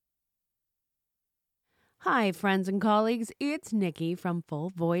Hi, friends and colleagues. It's Nikki from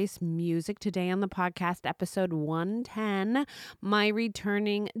Full Voice Music. Today on the podcast, episode 110, my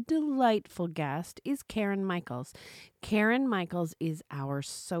returning delightful guest is Karen Michaels. Karen Michaels is our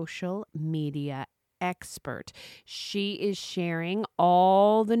social media expert. She is sharing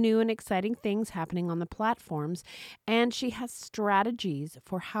all the new and exciting things happening on the platforms, and she has strategies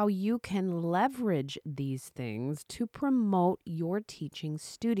for how you can leverage these things to promote your teaching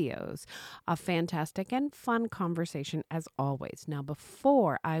studios. A fantastic and fun conversation as always. Now,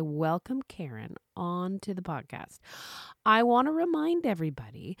 before I welcome Karen onto the podcast, I want to remind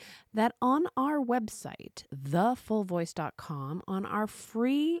everybody that on our website, thefullvoice.com, on our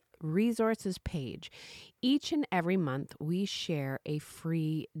free resources page, each and every month we share a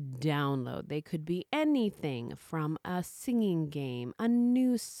free download. They could be anything from a singing game, a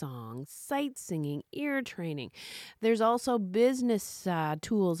new song, sight singing, ear training. There's also business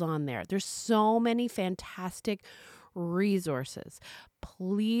tools on there. There's so many fantastic resources.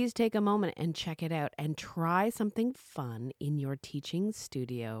 Please take a moment and check it out and try something fun in your teaching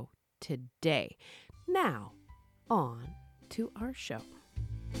studio today. Now, on to our show.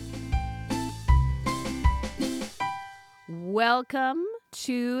 Welcome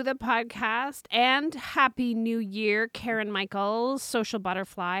to the podcast and Happy New Year, Karen Michaels, Social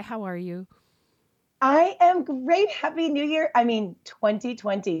Butterfly. How are you? I am great. Happy New Year.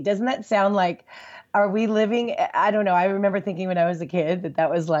 2020. Doesn't that sound like, are we living? I don't know. I remember thinking when I was a kid that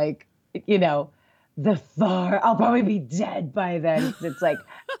was like, I'll probably be dead by then. It's like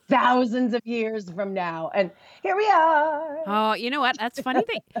thousands of years from now. And here we are. Oh, you know what? That's funny.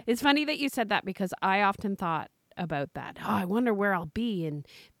 It's funny that you said that because I often thought about that. Oh, I wonder where I'll be in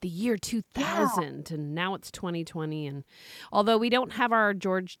the year 2000. Yeah. And now it's 2020. And although we don't have our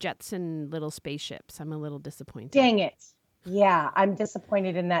George Jetson little spaceships, I'm a little disappointed. Dang it. Yeah, I'm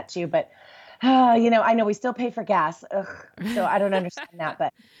disappointed in that too. But, I know we still pay for gas. Ugh, so I don't understand that.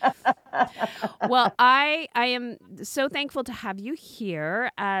 But well, I am so thankful to have you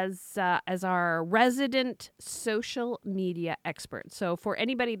here as our resident social media expert. So for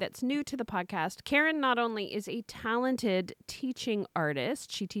anybody that's new to the podcast, Karen not only is a talented teaching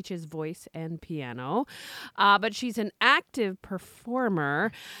artist, she teaches voice and piano, but she's an active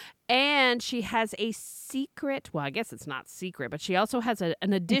performer. And she has a secret, well, I guess it's not secret, but she also has an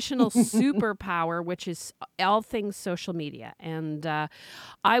additional superpower, which is all things social media. And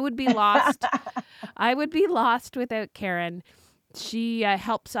I would be lost. I would be lost without Karen. She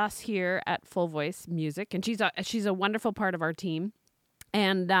helps us here at Full Voice Music, and she's a wonderful part of our team.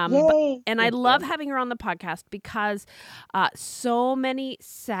 And I love having her on the podcast because so many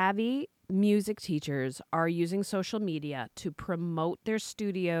savvy music teachers are using social media to promote their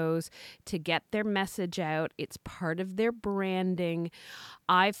studios, to get their message out. It's part of their branding.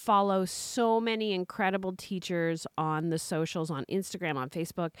 I follow so many incredible teachers on the socials, on Instagram, on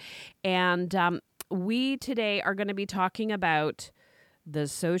Facebook. And we today are going to be talking about the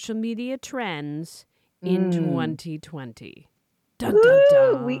social media trends in 2020. Dun, dun,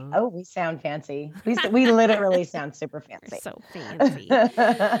 dun. We sound fancy. We literally sound super fancy. So fancy.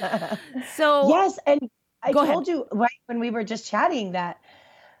 So yes, and I told you right when we were just chatting that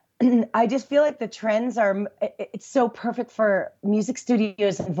I just feel like the trends it's so perfect for music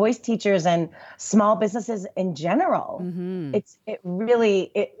studios and voice teachers and small businesses in general. Mm-hmm.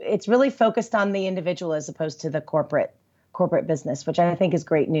 It's really focused on the individual as opposed to the corporate business, which I think is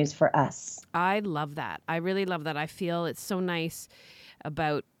great news for us. I love that. I really love that. I feel it's so nice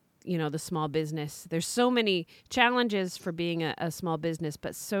about, the small business. There's so many challenges for being a small business,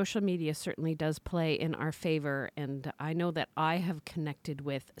 but social media certainly does play in our favor. And I know that I have connected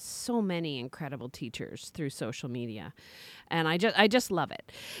with so many incredible teachers through social media, and I just love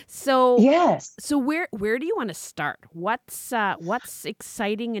it. So yes. So where do you want to start? What's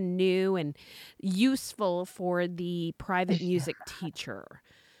exciting and new and useful for the private music teacher?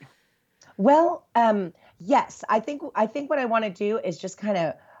 Well, yes, I think what I want to do is just kind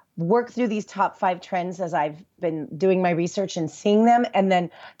of work through these top 5 trends as I've been doing my research and seeing them, and then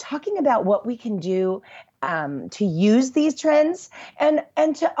talking about what we can do to use these trends and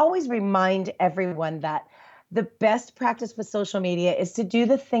to always remind everyone that the best practice with social media is to do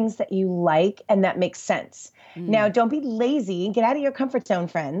the things that you like and that make sense. Now, don't be lazy. Get out of your comfort zone,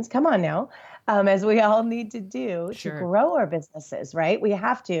 friends. Come on now. As we all need to do to grow our businesses, right? We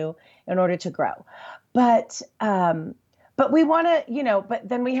have to in order to grow. But we want to, but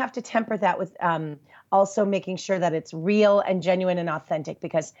then we have to temper that with also making sure that it's real and genuine and authentic,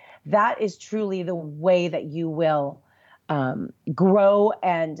 because that is truly the way that you will grow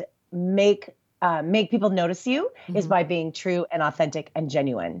and make people notice you, is by being true and authentic and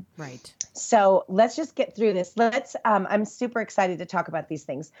genuine. Right. So let's just get through this. I'm super excited to talk about these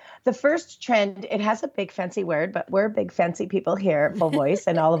things. The first trend, it has a big fancy word, but we're big fancy people here at Full Voice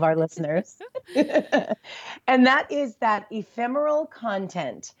and all of our listeners. And that is that ephemeral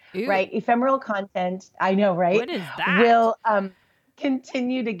content, Ew. right? Ephemeral content, I know, What right? is that? Will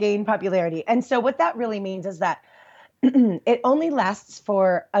continue to gain popularity. And so what that really means is that it only lasts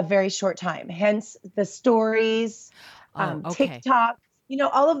for a very short time. Hence the stories, Oh, okay. TikTok,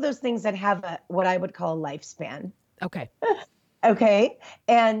 all of those things that have what I would call a lifespan. Okay. Okay.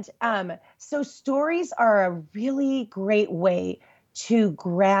 And so stories are a really great way to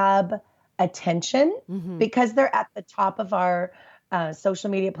grab attention Mm-hmm. because they're at the top of our social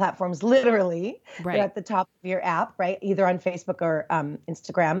media platforms. Literally, they're Right. at the top of your app, right? Either on Facebook or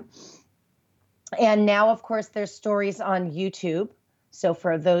Instagram. And now, of course, there's stories on YouTube. So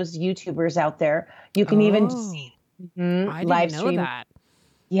for those YouTubers out there, you can even Oh, see I didn't live know stream. that.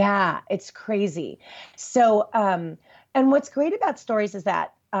 Yeah, it's crazy. So, and what's great about stories is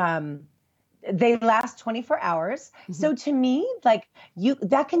that they last 24 hours. Mm-hmm. So to me, like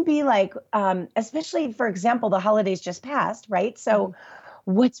that can be like, especially for example, the holidays just passed, right? Mm-hmm. So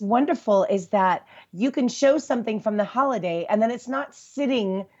what's wonderful is that you can show something from the holiday and then it's not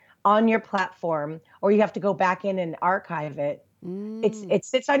sitting on your platform or you have to go back in and archive it. Mm. It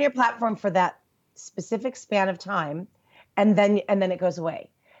sits on your platform for that specific span of time and then it goes away.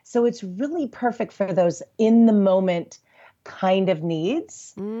 So it's really perfect for those in the moment kind of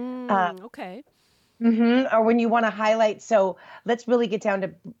needs. Okay. Or when you want to highlight, so let's really get down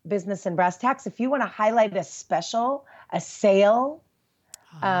to business and brass tacks. If you want to highlight a special, a sale,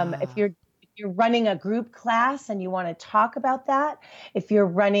 if Ah. you're running a group class and you want to talk about that, if you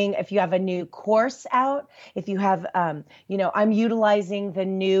have a new course out, if you have, I'm utilizing the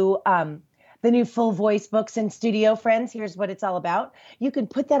new full voice books and studio friends. Here's what it's all about. You can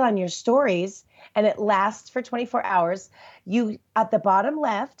put that on your stories and it lasts for 24 hours. You at the bottom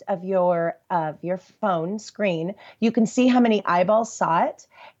left of your phone screen, you can see how many eyeballs saw it.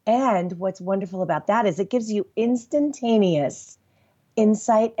 And what's wonderful about that is it gives you instantaneous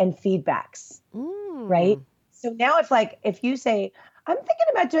insight and feedbacks, right? Mm. So now if you say, I'm thinking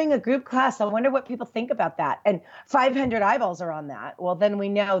about doing a group class, I wonder what people think about that. And 500 eyeballs are on that. Well, then we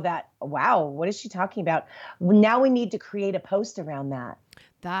know that, wow, what is she talking about? Now we need to create a post around that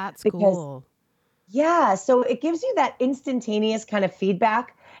That's because cool. yeah, so it gives you that instantaneous kind of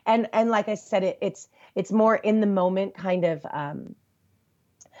feedback. And like I said, it's more in the moment kind of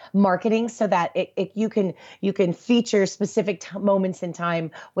marketing so that you can feature specific moments in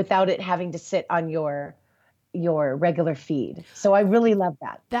time without it having to sit on your regular feed. So I really love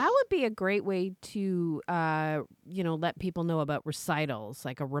that. That would be a great way to, let people know about recitals,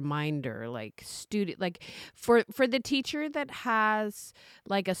 like a reminder, like student, like for the teacher that has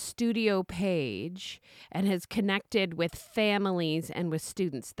like a studio page and has connected with families and with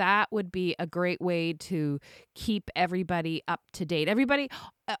students. That would be a great way to keep everybody up to date.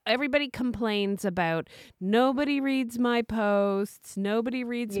 Everybody complains about nobody reads my posts, nobody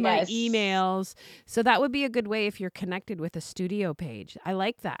reads my Yes. emails. So that would be a good way if you're connected with a studio page. I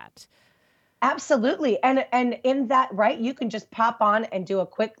like that. Absolutely. And in that, right, you can just pop on and do a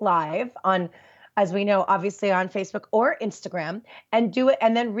quick live on, as we know, obviously on Facebook or Instagram, and do it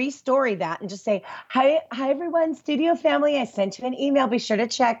and then restory that and just say, hi everyone, studio family. I sent you an email. Be sure to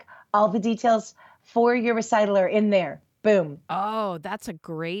check all the details for your recital are in there. Boom. Oh, that's a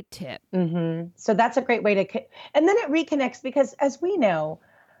great tip. So that's a great way and then it reconnects because as we know,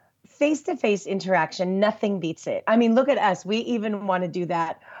 face-to-face interaction, nothing beats it. I mean, look at us. We even want to do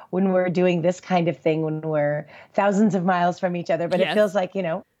that when we're doing this kind of thing, when we're thousands of miles from each other. But it feels Yes.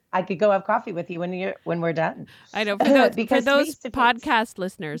 like, I could go have coffee with you when we're done. I know for Because those face-to-face. podcast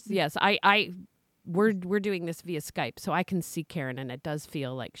listeners, yes, I we're doing this via Skype, so I can see Karen and it does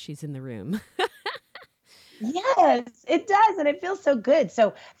feel like she's in the room. Yes, it does. And it feels so good.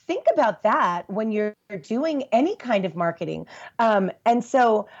 So think about that when you're doing any kind of marketing. And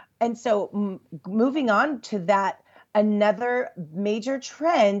so moving on to that, another major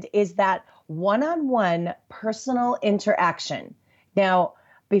trend is that one-on-one personal interaction. Now,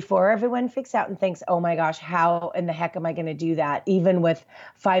 before everyone freaks out and thinks, oh my gosh, how in the heck am I going to do that? Even with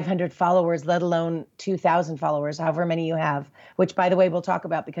 500 followers, let alone 2,000 followers, however many you have, which by the way, we'll talk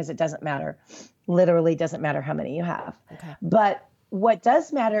about because it doesn't matter. Literally doesn't matter how many you have. Okay. But what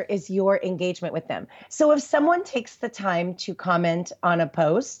does matter is your engagement with them. So if someone takes the time to comment on a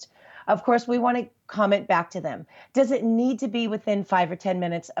post, of course, we want to comment back to them. Does it need to be within 5 or 10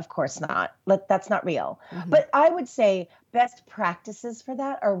 minutes? Of course not. That's not real. Hmm. But I would say best practices for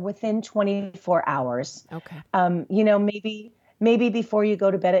that are within 24 hours. Okay. Maybe maybe before you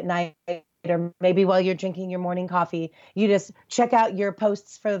go to bed at night, or maybe while you're drinking your morning coffee, you just check out your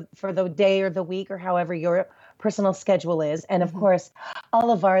posts for the day or the week or however your personal schedule is. And of Mhm. course, all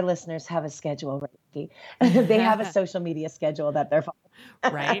of our listeners have a schedule, Ricky. They have a social media schedule that they're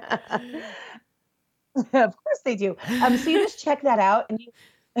Right. following. Of course they do. So you just check that out, and you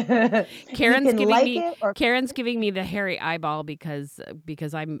Karen's can giving like me it or Karen's giving me the hairy eyeball because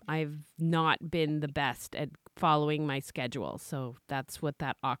I've not been the best at following my schedule. So that's what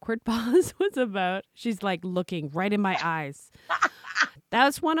that awkward pause was about. She's like looking right in my eyes.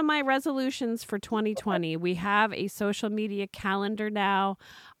 That's one of my resolutions for 2020. We have a social media calendar now.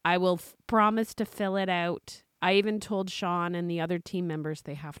 I will promise to fill it out. I even told Sean and the other team members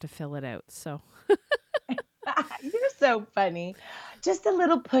they have to fill it out. So you're so funny. Just a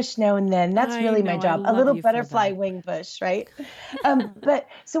little push now and then. That's I really my know I job. A love little you for butterfly that. wing push, right? But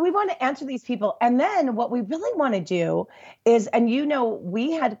so we want to answer these people. And then what we really want to do is, and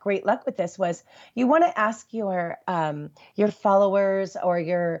we had great luck with this, was you want to ask your followers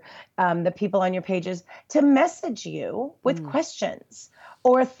or the people on your pages to message you with Mm. questions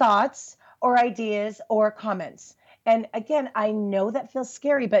or thoughts or ideas or comments. And again, I know that feels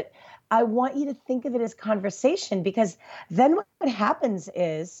scary, but I want you to think of it as conversation, because then what happens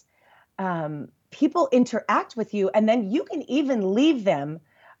is people interact with you, and then you can even leave them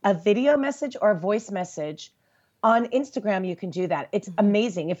a video message or a voice message on Instagram. You can do that. It's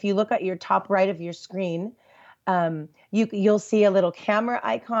amazing. If you look at your top right of your screen, you'll see a little camera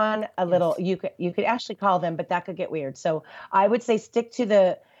icon, Yes. you could actually call them, but that could get weird. So I would say stick to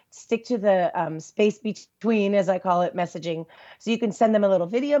the space between, as I call it, messaging. So you can send them a little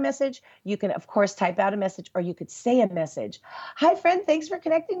video message. You can, of course, type out a message, or you could say a message. Hi, friend. Thanks for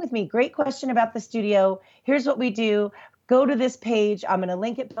connecting with me. Great question about the studio. Here's what we do. Go to this page. I'm going to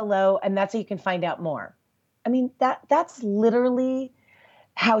link it below, and that's how you can find out more. I mean, that's literally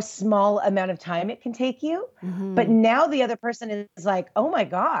how small amount of time it can take you. But Mm-hmm. now the other person is like, oh my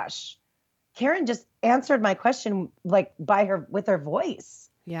gosh, Karen just answered my question like with her voice.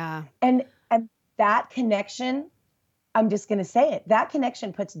 Yeah. And that connection, I'm just going to say it, that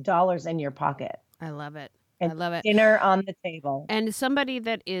connection puts dollars in your pocket I love it. I and love it. dinner on the table. And somebody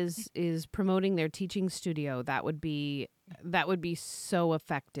that is promoting their teaching studio, that would be so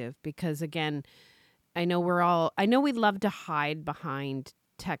effective, because again, I know we love to hide behind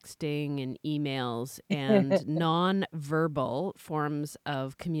texting and emails and non-verbal forms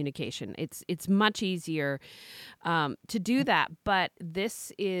of communication. It's much easier to do that, but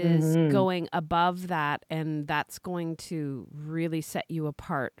this is Mhm. going above that, and that's going to really set you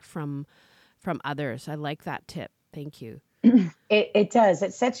apart from others. I like that tip. Thank you. It does.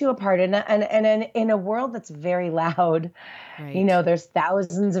 It sets you apart, and in a world that's very loud, Right. there's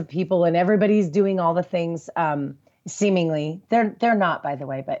thousands of people and everybody's doing all the things. Seemingly, they're not, by the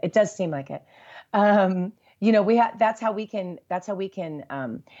way, but it does seem like it. We have that's how we can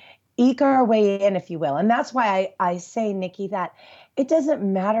eke our way in, if you will. And that's why I say, Nikki, that it doesn't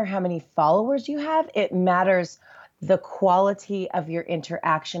matter how many followers you have. It matters the quality of your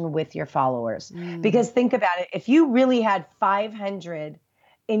interaction with your followers. Mm. Because think about it, if you really had 500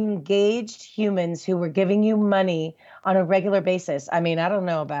 engaged humans who were giving you money on a regular basis, I mean, I don't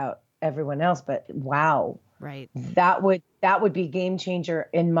know about everyone else, but wow, Right. that would be game changer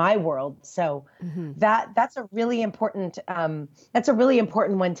in my world. So Hmm. that's a really important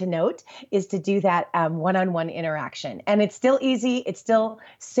one to note, is to do that one-on-one interaction. And it's still easy, it's still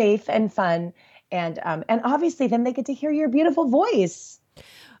safe and fun, and obviously then they get to hear your beautiful voice.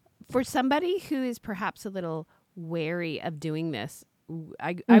 For somebody who is perhaps a little wary of doing this,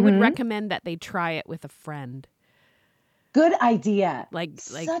 I would Hmm. recommend that they try it with a friend. Good idea. Like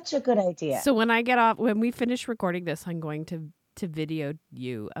Such a good idea. so when we finish recording this, I'm going to video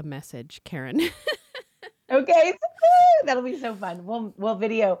you a message, Karen. Okay, that'll be so fun.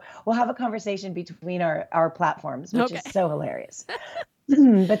 We'll have a conversation between our platforms, which Okay. is so hilarious.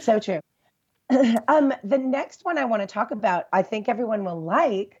 But so true. The next one I want to talk about, I think everyone will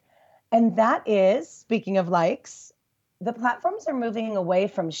like, and that is, speaking of likes, the platforms are moving away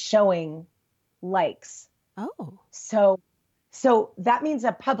from showing likes. Oh. So that means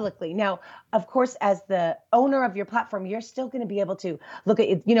that publicly. Now, of course, as the owner of your platform, you're still going to be able to look at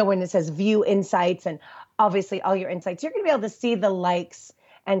it, when it says view insights and obviously all your insights, you're going to be able to see the likes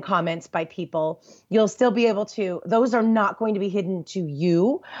and comments by people. You'll still be able to, those are not going to be hidden to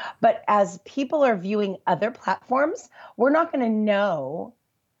you. But as people are viewing other platforms, we're not going to know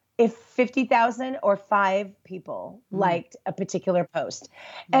if 50,000 or 5 people Mm. liked a particular post.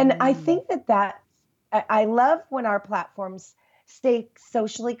 And I Mm. think that I love when our platforms stay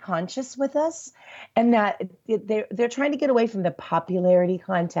socially conscious with us, and that they're trying to get away from the popularity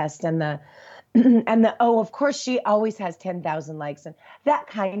contest and the and the, oh, of course she always has 10,000 likes and that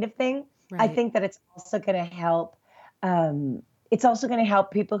kind of thing. I Right. think that it's also going to help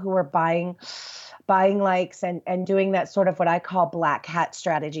people who are buying likes and doing that sort of what I call black hat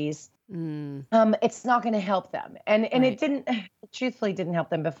strategies. Mm, It's not going to help them. And it right. didn't, truthfully didn't help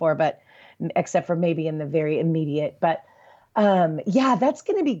them before, but except for maybe in the very immediate. But yeah, that's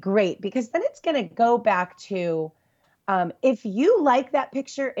going to be great because then it's going to go back to, if you like that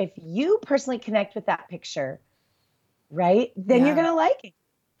picture, if you personally connect with that picture, right, then you're Yeah. going to like it.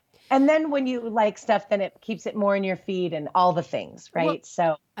 And then when you like stuff, then it keeps it more in your feed and all the things, Well, right?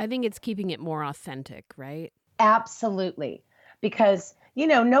 So I think it's keeping it more authentic, right? absolutely. Because,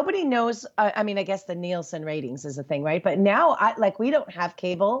 nobody knows. I mean, I guess the Nielsen ratings is a thing, right? But now, we don't have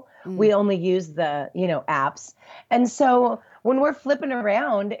cable. Mm, We only use the, apps. And so when we're flipping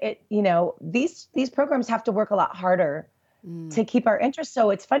around, these programs have to work a lot harder mm, to keep our interest. So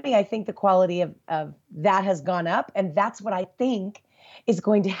it's funny. I think the quality of that has gone up. And that's what I think is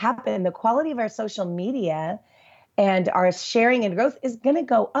going to happen. The quality of our social media and our sharing and growth is going to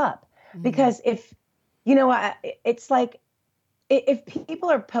go up mm. because it's like if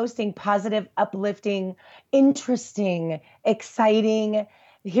people are posting positive, uplifting, interesting, exciting,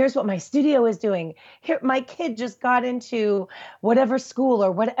 here's what my studio is doing. Here, my kid just got into whatever school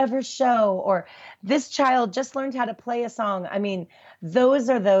or whatever show, or this child just learned how to play a song. I mean, those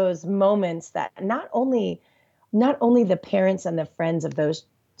are those moments that not only the parents and the friends of those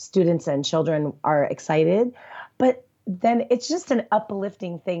students and children are excited, but then it's just an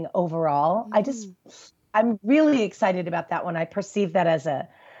uplifting thing overall. Mm. I'm really excited about that one. I perceive that as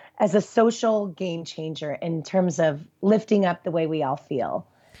a social game changer in terms of lifting up the way we all feel.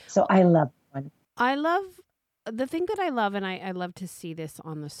 So I love that one. I love the thing that I love, and I love to see this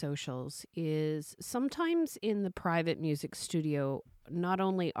on the socials, is sometimes in the private music studio, not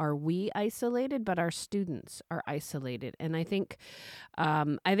only are we isolated, but our students are isolated. And I think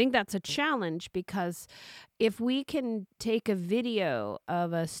that's a challenge because if we can take a video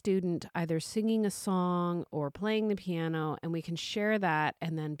of a student either singing a song or playing the piano and we can share that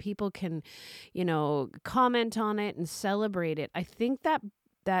and then people can, comment on it and celebrate it, I think that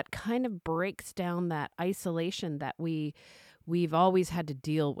kind of breaks down that isolation that we've always had to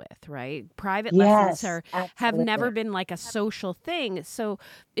deal with, right? Private lessons Yes, have never absolutely. been like a social thing, so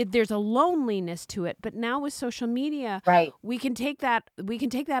there's a loneliness to it. But now with social media, Right. we can take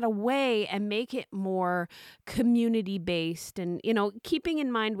that away and make it more community based, and keeping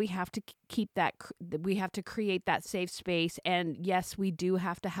in mind we have to keep that we have to create that safe space, and yes, we do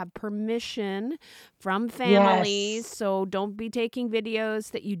have to have permission from families, Yes. so don't be taking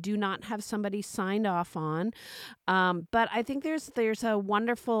videos that you do not have somebody signed off on. But I think there's a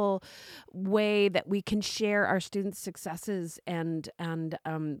wonderful way that we can share our students' successes and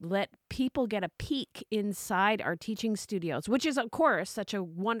let people get a peek inside our teaching studios, which is of course such a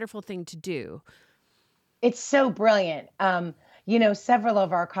wonderful thing to do. It's so brilliant. Several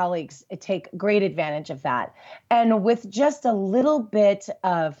of our colleagues take great advantage of that. And with just a little bit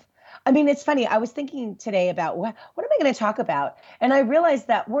of, I mean, it's funny. I was thinking today about what am I going to talk about? And I realized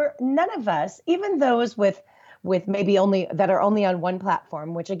that none of us, even those with maybe only that are only on one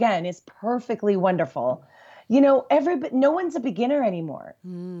platform, which again is perfectly wonderful. No one's a beginner anymore.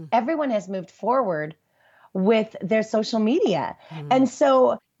 Mm, Everyone has moved forward with their social media. mm, And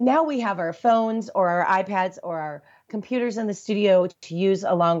so now we have our phones or our iPads or our computers in the studio to use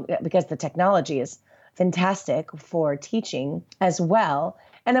along because the technology is fantastic for teaching as well.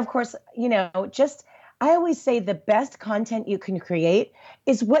 And of course, just I always say the best content you can create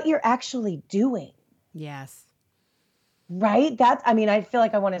is what you're actually doing. yes. Right? I mean, I feel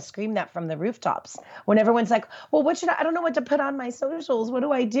like I want to scream that from the rooftops when everyone's like, well, I don't know what to put on my socials. What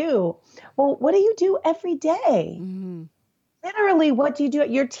do I do? Well, what do you do every day? Mm, Literally, what do you do?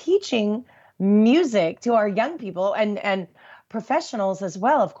 You're teaching music to our young people and professionals as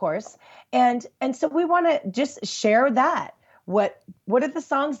well, of course. And so we want to just share that. What are the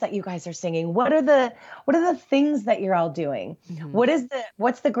songs that you guys are singing? What are the things that you're all doing? hmm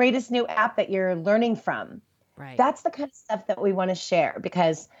What's the greatest new app that you're learning from? right. That's the kind of stuff that we want to share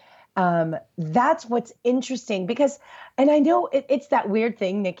because that's what's interesting. And I know it's that weird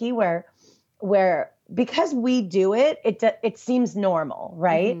thing, Nikki, where because we do it, it seems normal,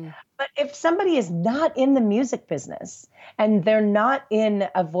 right? Hmm But if somebody is not in the music business and they're not in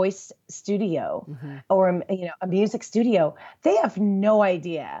a voice studio hmm or a music studio, they have no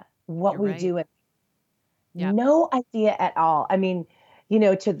idea what you're we right. do. Yep. No idea at all. I mean,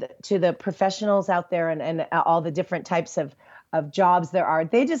 to the professionals out there and all the different types of of jobs there are.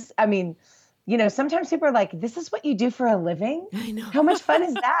 They just, I mean, sometimes people are like, this is what you do for a living? I know. How much fun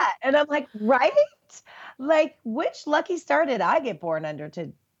is that? And I'm like, right? Like, which lucky star did I get born under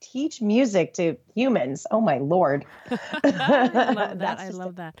to teach music to humans? Oh my Lord. I love that. That's I just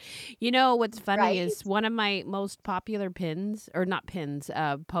love that. You know, what's funny right. is one of my most popular pins, or not pins,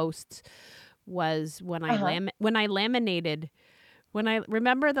 posts was when I Uh-huh. when I laminated, when I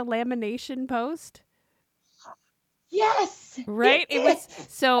remember the lamination post. Yes, Right? it It was is.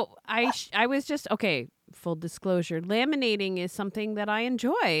 so I was just okay, full disclosure. Laminating is something that I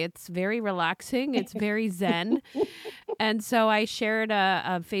enjoy. It's very relaxing, it's very zen. And so I shared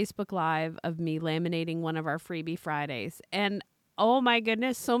a Facebook Live of me laminating one of our freebie Fridays. And oh my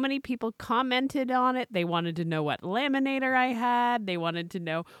goodness, so many people commented on it. They wanted to know what laminator I had. They wanted to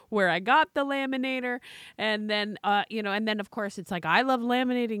know where I got the laminator. And then, and then of course it's like, I love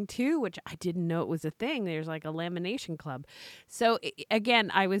laminating too, which I didn't know it was a thing. There's like a lamination club. So again,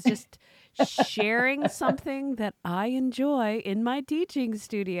 I was just sharing something that I enjoy in my teaching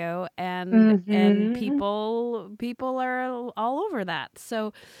studio, and Hmm. people are all over that.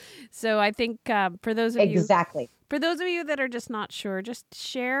 So I think Exactly. for those of you that are just not sure, just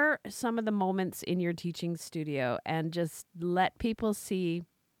share some of the moments in your teaching studio and just let people see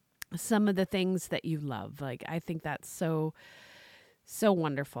some of the things that you love. Like, I think that's so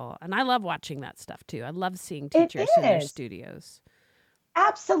wonderful. And I love watching that stuff too. I love seeing It teachers in their is. studios.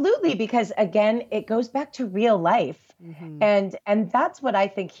 Absolutely, because again, it goes back to real life. Hmm. And that's what I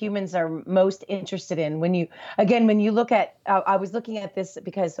think humans are most interested in. When you look at, I was looking at this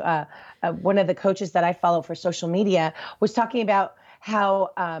because one of the coaches that I follow for social media was talking about how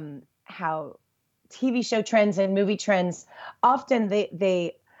TV show trends and movie trends often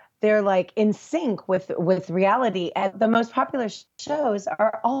they're like in sync with reality, and the most popular shows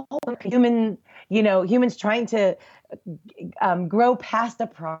are all humans trying to grow past a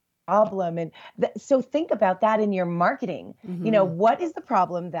problem. And so think about that in your marketing. Hmm. What is the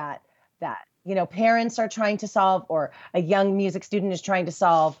problem that parents are trying to solve, or a young music student is trying to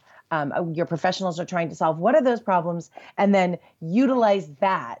solve? Your professionals are trying to solve. What are those problems? And then utilize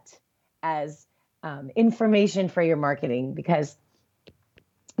that as information for your marketing, because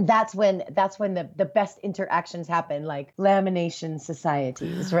that's when the best interactions happen, like lamination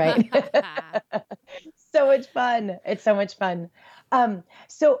societies, right? So much fun. It's so much fun.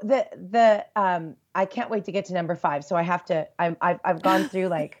 So the I can't wait to get to number 5. So I've gone through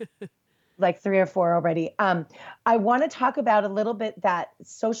like 3 or 4 already. I want to talk about a little bit that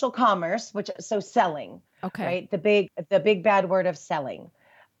social commerce, so selling, Okay. right? The big bad word of selling.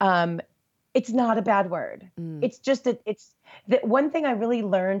 Um, it's not a bad word. Mm. It's the one thing I really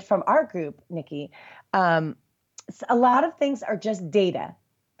learned from our group, Nikki. Um, a lot of things are just data.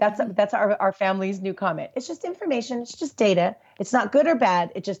 That's Mhm. that's our family's new comment. It's just information. It's just data. It's not good or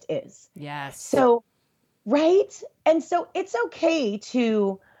bad. It just is. Yes. So, right? And so it's okay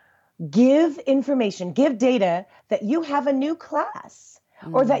to give information, give data that you have a new class,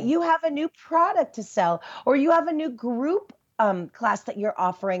 or that Mm. you have a new product to sell, or you have a new group class that you're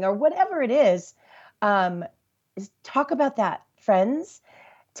offering, or whatever it is. Um, Talk about that, friends.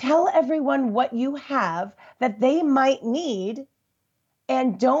 Tell everyone what you have that they might need,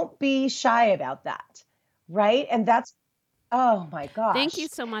 and don't be shy about that. Right. And that's, oh my Thank you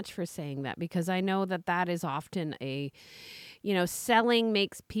gosh. so much for saying that, because I know that that is often selling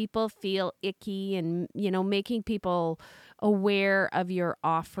makes people feel icky, and, making people aware of your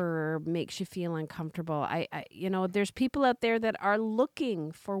offer makes you feel uncomfortable. There's people out there that are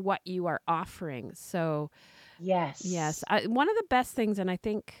looking for what you are offering. So, yes, Yes. one of the best things, and I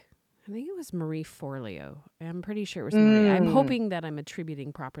think it was Marie Forleo. I'm pretty sure it was Marie. I'm Mm, hoping that I'm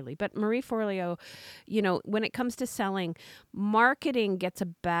attributing properly. But Marie Forleo, when it comes to selling, marketing gets a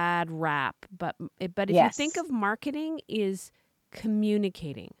bad rap. But if you think yes. of marketing is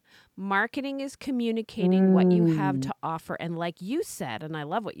communicating. Marketing is communicating what you have Mm, to offer. And like you said, and I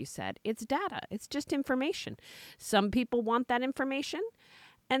love what you said, it's data. It's just information. Some people want that information,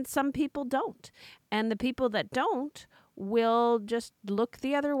 and some people don't. And the people that don't will just look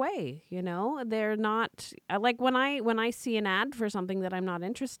the other way. They're not like, when I see an ad for something that I'm not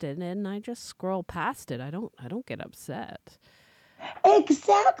interested in, I just scroll past it. I don't get upset.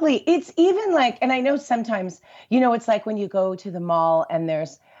 exactly. It's even like, and I know sometimes, it's like when you go to the mall, and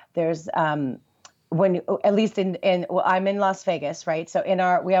there's when, at least well, I'm in Las Vegas, right? So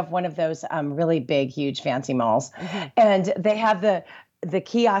we have one of those really big, huge, fancy malls, Hmm. and they have the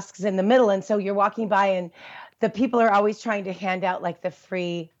kiosks in the middle, and so you're walking by, and the people are always trying to hand out like the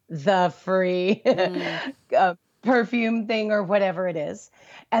free Mm. perfume thing or whatever it is.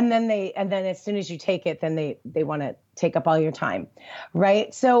 And then as soon as you take it, then they want to take up all your time.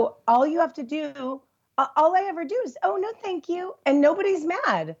 Right? So all you have to do, all I ever do is, oh no, thank you. And nobody's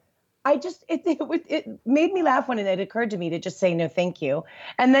mad. It made me laugh when it occurred to me to just say no, thank you.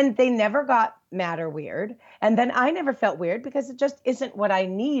 And then they never got mad or weird. And then I never felt weird because it just isn't what I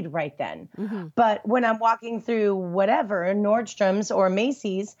need right then. Mm-hmm. But when I'm walking through whatever, Nordstrom's or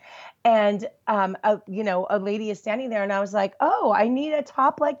Macy's, and a lady is standing there, and I was like, oh, I need a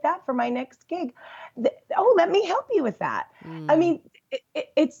top like that for my next gig. Oh, let me help you with that. I mean,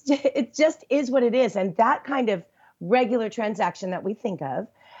 it just is what it is. And that kind of regular transaction that we think of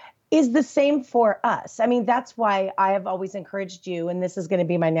is the same for us. I mean, that's why I have always encouraged you, and this is going to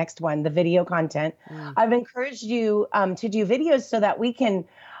be my next one, the video content. I've encouraged you to do videos so that we can,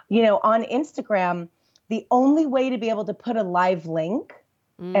 on Instagram, the only way to be able to put a live link,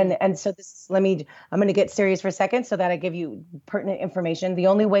 and so I'm going to get serious for a second so that I give you pertinent information. The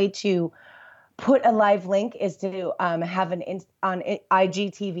only way to put a live link is to have on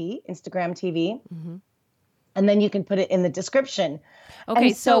IGTV, Instagram TV. Mm-hmm. And then you can put it in the description.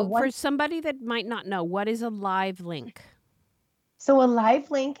 Okay, so for somebody that might not know, what is a live link? So a live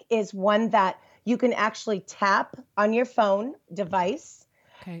link is one that you can actually tap on your phone device,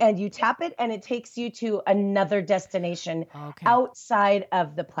 and you tap it and it takes you to another destination outside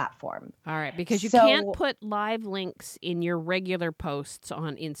of the platform. All right, because you can't put live links in your regular posts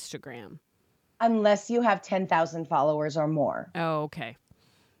on Instagram. Unless you have 10,000 followers or more. Oh, okay.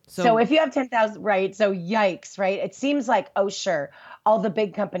 So if you have 10,000, right? So yikes, right? It seems like, oh, sure, all the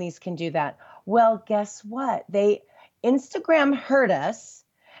big companies can do that. Well, guess what? Instagram heard us.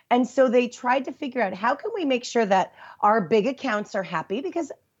 And so they tried to figure out, how can we make sure that our big accounts are happy? Because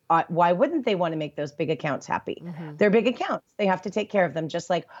why wouldn't they want to make those big accounts happy? Mm-hmm. They're big accounts. They have to take care of them, just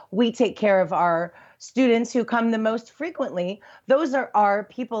like we take care of our students who come the most frequently. Those are our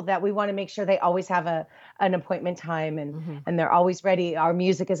people that we want to make sure they always have an appointment time and they're always ready. Our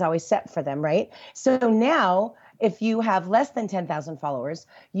music is always set for them, right? So now, if you have less than 10,000 followers,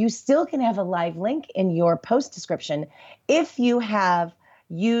 you still can have a live link in your post description if you have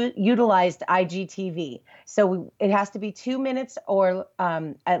utilized IGTV. So it has to be 2 minutes or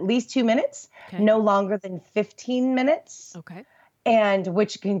at least 2 minutes, no longer than 15 minutes. Okay. And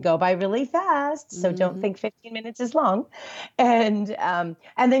which can go by really fast. So don't think 15 minutes is long. And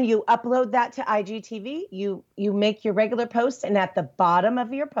then you upload that to IGTV. You make your regular post, and at the bottom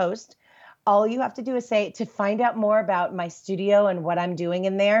of your post, all you have to do is say, to find out more about my studio and what I'm doing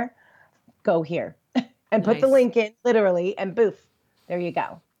in there, go here and put the link in literally, and boof. There you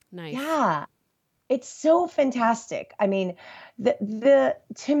go. Nice. Yeah. It's so fantastic. I mean,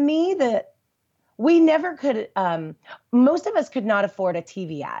 to me, we never could, most of us could not afford a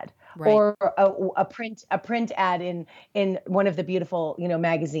TV ad or a print ad in one of the beautiful,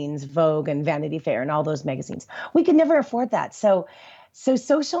 magazines, Vogue and Vanity Fair and all those magazines. We could never afford that. So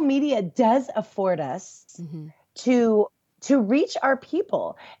social media does afford us to reach our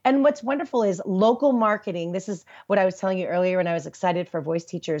people. And what's wonderful is local marketing. This is what I was telling you earlier when I was excited for voice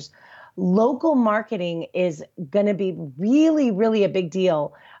teachers. Local marketing is going to be really, really a big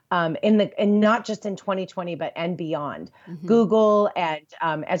deal and not just in 2020, but and beyond. Google and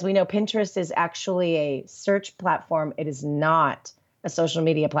as we know, Pinterest is actually a search platform. It is not a social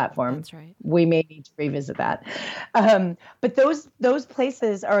media platform. That's right. We may need to revisit that. But those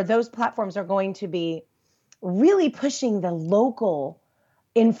places or those platforms are going to be really pushing the local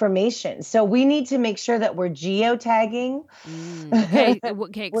information. So we need to make sure that we're geotagging. Okay,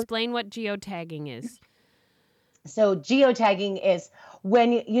 explain what geotagging is. So geotagging is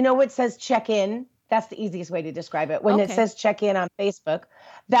when, it says check in. That's the easiest way to describe it. When it says check in on Facebook,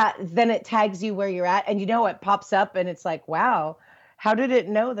 then it tags you where you're at, and it pops up and it's like, wow, how did it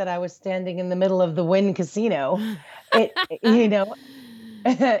know that I was standing in the middle of the Wynn Casino?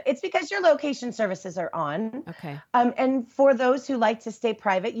 It's because your location services are on. Okay. And for those who like to stay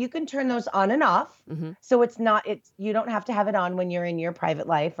private, you can turn those on and off. So you don't have to have it on when you're in your private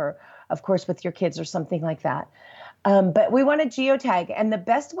life or, of course, with your kids or something like that. But we want to geotag. And the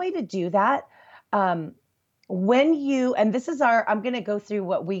best way to do that, and this is I'm going to go through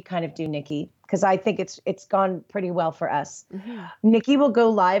what we kind of do, Nikki, because I think it's gone pretty well for us. Nikki will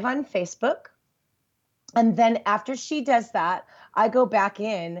go live on Facebook. And then after she does that, I go back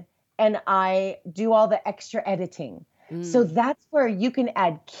in and I do all the extra editing. So that's where you can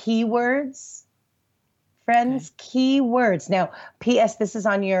add keywords, friends, keywords. Now, P.S., this is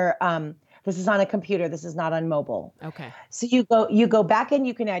on your, this is on a computer. This is not on mobile. Okay. So you go back and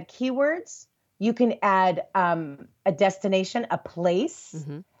you can add keywords. You can add a destination, a place.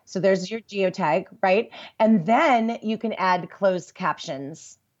 So there's your geotag, right? And then you can add closed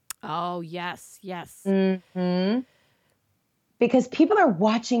captions. Oh, yes, yes. Hmm. Because people are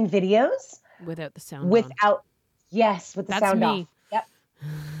watching videos Without the sound on. without, yes, with the That's sound off. me.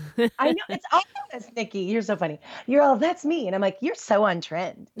 Yep. I know it's all of us, Nikki. You're so funny. You're all, that's me. And I'm like, you're so on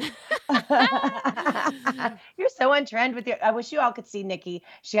trend. You're so on trend with your, I wish you all could see Nikki.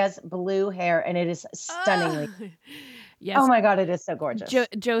 She has blue hair and it is stunningly. Yes. Oh my God, it is so gorgeous.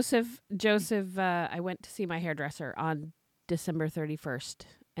 Joseph, I went to see my hairdresser on December 31st,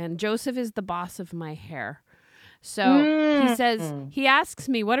 and Joseph is the boss of my hair. So he asks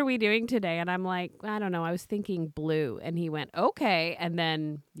me, what are we doing today? And I'm like, I don't know. I was thinking blue. And he went, okay. And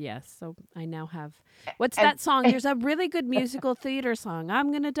then, yes. So I now have, what's And that song? There's a really good musical theater song. I'm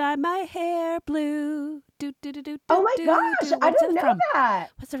going to dye my hair blue. Do, do, do, do, oh do, my do, gosh, do. I What's don't it know from? that.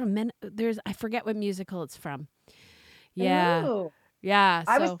 What's it from? I forget what musical it's from. Yeah. Ooh. Yeah.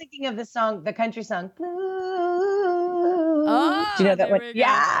 I was So, thinking of the song, the country song, Blue. Do you oh, know that there one? we go.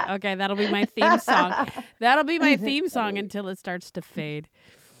 Yeah. Okay. That'll be my theme song. That'll be my theme song until it starts to fade.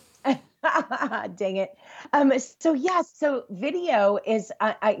 Dang it. So yes, so video is,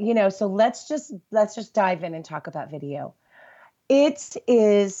 so let's just dive in and talk about video. It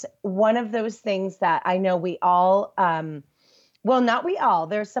is one of those things that I know we all, well, not we all.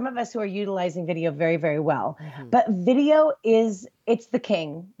 There's some of us who are utilizing video very, very well. Mm-hmm. But video it's the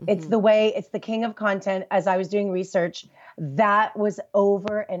king. It's the king of content. As I was doing research, that was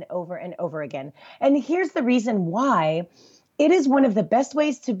over and over and over again. And here's the reason why. It is one of the best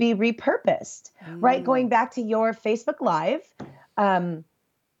ways to be repurposed, right? Going back to your Facebook Live,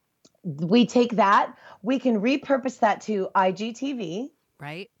 we take that, we can repurpose that to IGTV,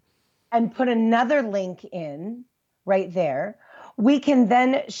 right? And put another link in right there. We can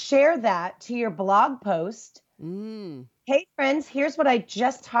then share that to your blog post. Hey, friends, here's what I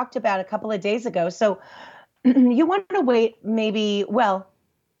just talked about a couple of days ago. So you want to wait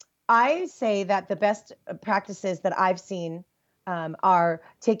I say that the best practices that I've seen are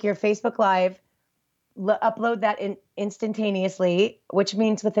take your Facebook Live, upload that instantaneously, which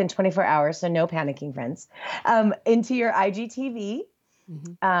means within 24 hours. So no panicking, friends, into your IGTV.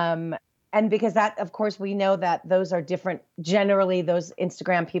 And because that, of course, we know that those are different. Generally, those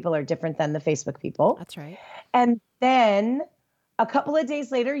Instagram people are different than the Facebook people. That's right. And then a couple of days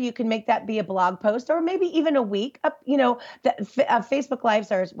later, you can make that be a blog post, or maybe even a week. Facebook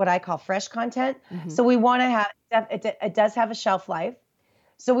Lives are what I call fresh content. So we want to have, it does have a shelf life.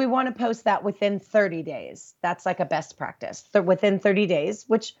 So we want to post that within 30 days. That's like a best practice. So within 30 days,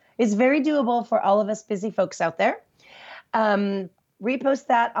 which is very doable for all of us busy folks out there. Repost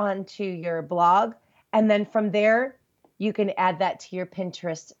that onto your blog. And then from there, you can add that to your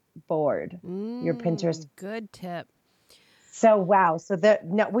Pinterest board, your Pinterest. Good tip. So, wow. So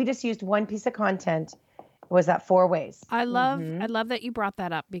we just used one piece of content. Was that 4 ways? I love that you brought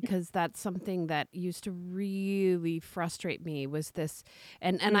that up, because that's something that used to really frustrate me, was this.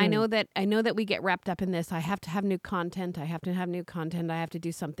 And I know that we get wrapped up in this. I have to have new content. I have to have new content. I have to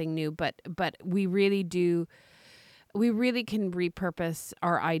do something new. But we really do. We really can repurpose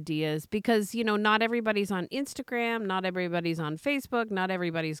our ideas, because, not everybody's on Instagram, not everybody's on Facebook, not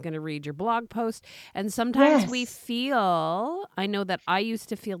everybody's going to read your blog post. And sometimes we feel, I know that I used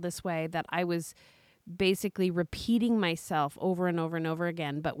to feel this way, that I was basically repeating myself over and over and over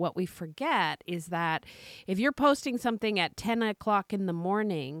again. But what we forget is that if you're posting something at 10 o'clock in the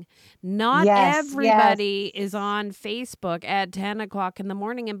morning, not everybody is on Facebook at 10 o'clock in the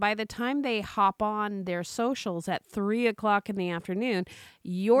morning. And by the time they hop on their socials at 3 o'clock in the afternoon,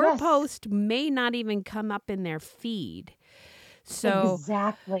 your post may not even come up in their feed. So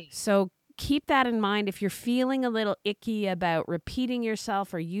keep that in mind. If you're feeling a little icky about repeating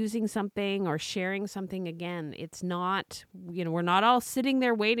yourself or using something or sharing something again, it's not, we're not all sitting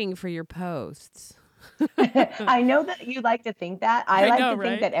there waiting for your posts. I know that you like to think that. I like to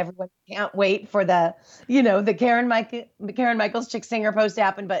think that everyone can't wait for the Karen Michaels Chick Singer post to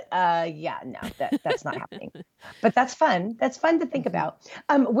happen. But that's not happening. But that's fun. That's fun to think about,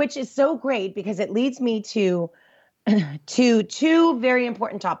 which is so great, because it leads me to two very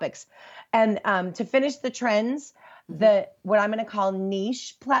important topics. And to finish the trends, what I'm going to call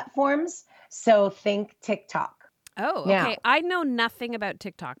niche platforms. So think TikTok. Oh, okay. Now, I know nothing about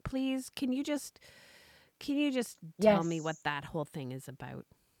TikTok. Please, can you just tell me what that whole thing is about?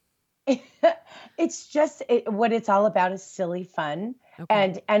 It's just what it's all about is silly fun.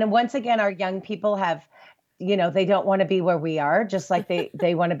 Okay. And once again, our young people have, they don't want to be where we are, just like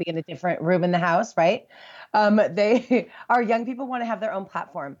they want to be in a different room in the house, right? Our young people want to have their own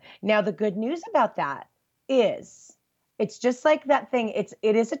platform. Now, the good news about that is It's just like that thing.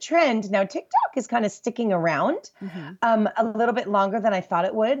 It is a trend. Now TikTok is kind of sticking around Mm-hmm. a little bit longer than I thought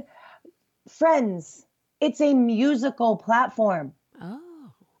it would. Friends, it's a musical platform.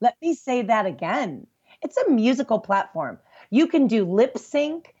 Oh. Let me say that again. It's a musical platform. You can do lip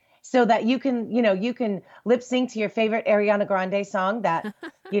sync so that you can lip sync to your favorite Ariana Grande song that,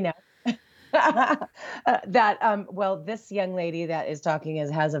 you know, that well, this young lady that is talking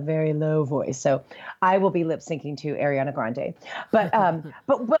has a very low voice, so I will be lip syncing to Ariana Grande.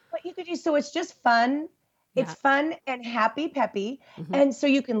 But what you could do, so it's just fun. It's Yeah. fun and happy peppy, Mm-hmm. and so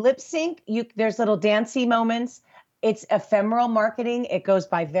you can lip sync. There's little dancey moments. It's ephemeral marketing. It goes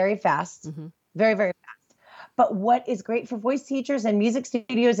by very fast, Mm-hmm. very very fast. But what is great for voice teachers and music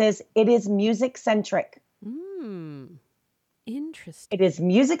studios is it is music centric. Mm. Interesting. It is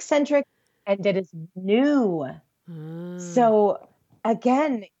music centric and it is new. Ah. So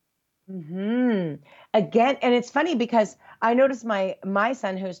again, mhm, again, and it's funny because I noticed my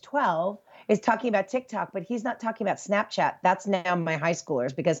son who's 12 is talking about TikTok, but he's not talking about Snapchat. That's now my high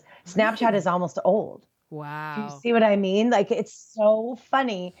schoolers because Snapchat is Really? almost old. Do you Wow. see what I mean? Like it's so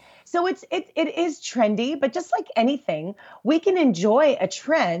funny. So it is trendy, but just like anything, we can enjoy a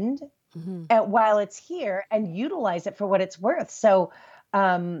trend Mm-hmm. while it's here and utilize it for what it's worth. So,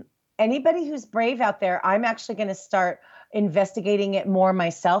 um, anybody who's brave out there, I'm actually going to start investigating it more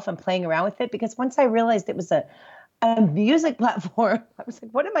myself and playing around with it because once I realized it was a music platform, I was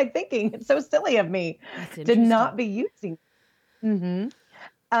like, what am I thinking? It's so silly of me That's to interesting. not be using. Hmm.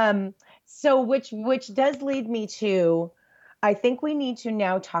 Um, so which does lead me to, I think we need to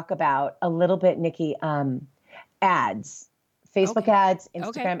now talk about a little bit, Nikki, ads, Facebook Okay. ads, Okay.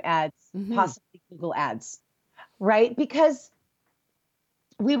 Instagram ads, Mm-hmm. possibly Google ads, right? Because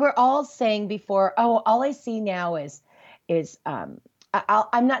we were all saying before, oh, all I see now is I'm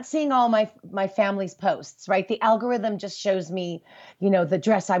not seeing all my family's posts, right? The algorithm just shows me, the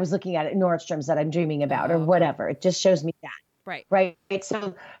dress I was looking at Nordstrom's that I'm dreaming about, or Oh, okay. whatever. It just shows me that, Right. right?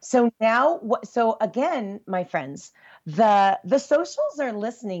 So now, so again, my friends, the socials are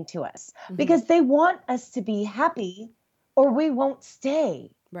listening to us Mm-hmm. because they want us to be happy, or we won't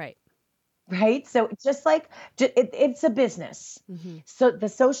stay. Right. Right. So just like it's a business. Mm-hmm. So the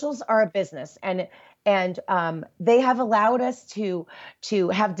socials are a business and they have allowed us to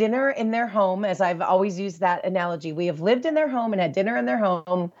have dinner in their home. As I've always used that analogy, we have lived in their home and had dinner in their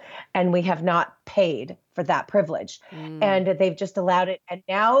home and we have not paid for that privilege. Mm. And they've just allowed it. And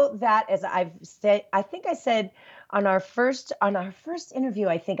now that, as I've said, I think I said on our first interview,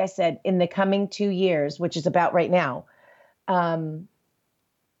 I think I said in the coming 2 years, which is about right now, um,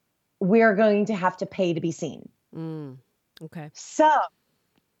 we're going to have to pay to be seen. Mm. Okay. So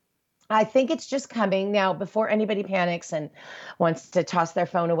I think it's just coming now before anybody panics and wants to toss their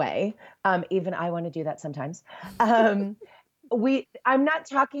phone away. Even I want to do that sometimes. Um, I'm not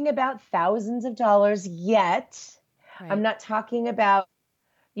talking about thousands of dollars yet. I'm Right. not talking about,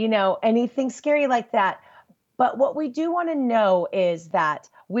 anything scary like that. But what we do want to know is that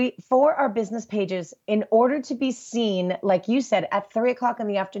for our business pages, in order to be seen, like you said, at 3 o'clock in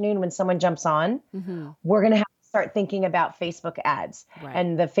the afternoon when someone jumps on, Mm-hmm. we're going to have to start thinking about Facebook ads Right.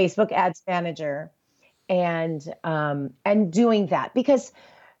 and the Facebook ads manager and doing that because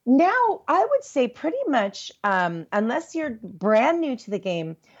now I would say pretty much unless you're brand new to the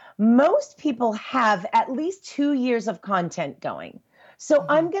game, most people have at least 2 years of content going. So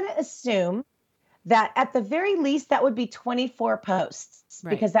Mm-hmm. I'm going to assume that at the very least that would be 24 posts Right.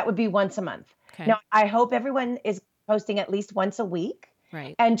 because that would be once a month. Okay. Now, I hope everyone is posting at least once a week.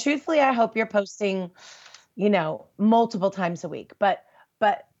 Right. And truthfully, I hope you're posting, multiple times a week. But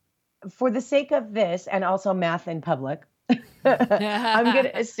for the sake of this and also math in public, I'm going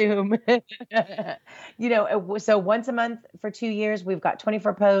to assume, so once a month for 2 years, we've got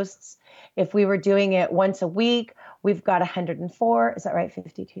 24 posts. If we were doing it once a week, we've got 104. Is that right?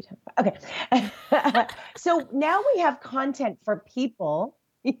 52 times. Okay. So now we have content for people.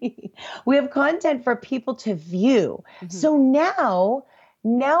 We have content for people to view. Mm-hmm. So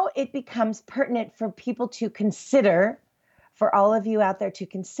now it becomes pertinent for people to consider, for all of you out there to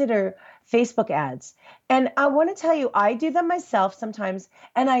consider Facebook ads. And I want to tell you, I do them myself sometimes,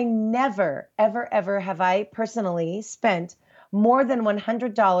 and I never, ever, ever have I personally spent more than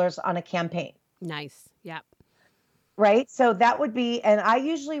 $100 on a campaign, Nice. Yep. right? So that would be, and I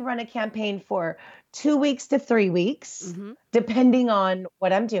usually run a campaign for 2 weeks to 3 weeks, Mm-hmm. depending on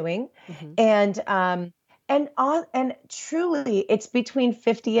what I'm doing. Mm-hmm. And truly it's between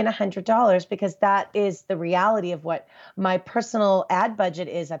 $50 and $100 because that is the reality of what my personal ad budget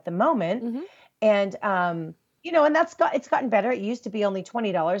is at the moment. Mm-hmm. And and it's gotten better. It used to be only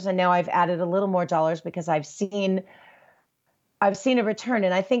 $20 and now I've added a little more dollars because I've seen I've seen a return.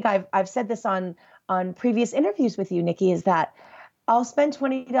 And I think I've said this on previous interviews with you, Nikki, is that I'll spend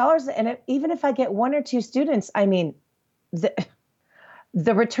 $20, and even if I get one or two students, I mean, the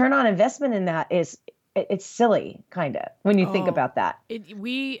the return on investment in that it's silly, kind of, when you think Oh, about that.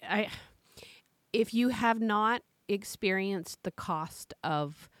 if you have not experienced the cost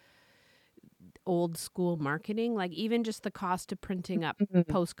of old school marketing, like even just the cost of printing up Mhm.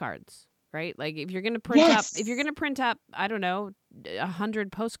 postcards, right? Like if you're Yes. going to print up, I don't know,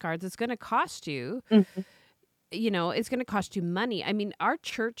 100 postcards, it's going to cost you, Mhm. it's going to cost you money. I mean, our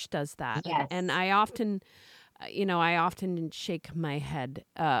church does that. And Yes. I often shake my head.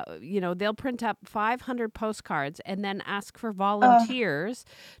 They'll print up 500 postcards and then ask for Uh, volunteers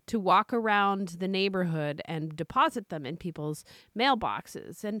to walk around the neighborhood and deposit them in people's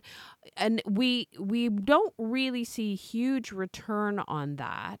mailboxes. And we don't really see huge return on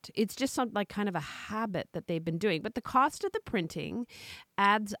that. It's just some like kind of a habit that they've been doing. But the cost of the printing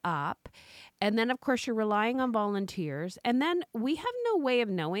adds up. And then, of course, you're relying on volunteers. And then we have no way of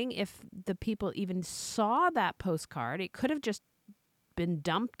knowing if the people even saw that postcard. It could have just been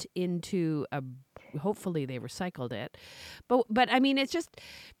dumped into hopefully they recycled it. But I mean, it's just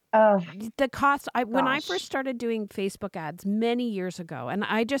uh, the cost. When I first Gosh. started doing Facebook ads many years ago, and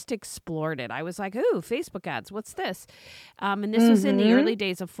I just explored it, I was like, ooh, Facebook ads, what's this? And this was in the Mm-hmm. early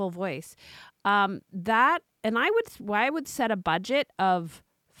days of Full Voice. I would set a budget of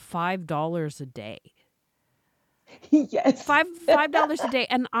 $5 a day. Yes. $5 a day,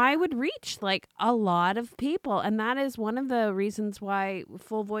 and I would reach like a lot of people, and that is one of the reasons why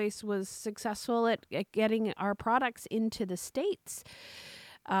Full Voice was successful at getting our products into the States.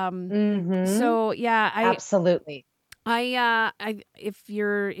 Um, Mm-hmm. so yeah, Absolutely. if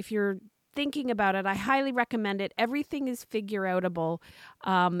you're thinking about it, I highly recommend it. Everything is figure outable.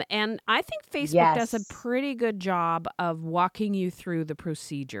 And I think Facebook does a Yes. pretty good job of walking you through the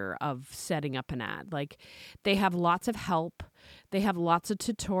procedure of setting up an ad. Like they have lots of help. They have lots of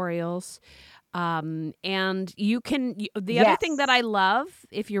tutorials. And the other thing that I Yes. love,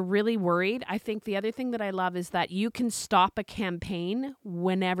 if you're really worried, I think the other thing that I love is that you can stop a campaign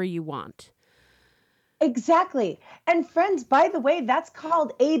whenever you want. Exactly. And friends, by the way, that's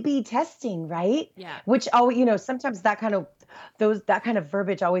called A/B testing, right? Yeah. Which sometimes that kind of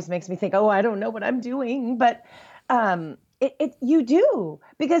verbiage always makes me think, oh, I don't know what I'm doing. But it you do,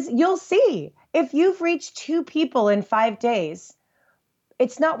 because you'll see if you've reached two people in 5 days,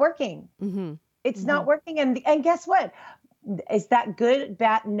 it's not working. Mm-hmm. It's Mm-hmm. not working. And guess what? Is that good,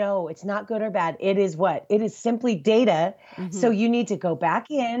 bad? No, it's not good or bad. It is what? It is simply data. So Mm-hmm. you need to go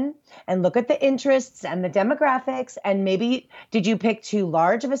back in and look at the interests and the demographics. And maybe, did you pick too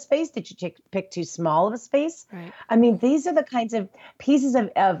large of a space? Did you pick too small of a space? Right. I mean, these are the kinds of pieces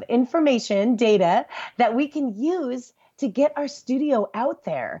of information, data that we can use to get our studio out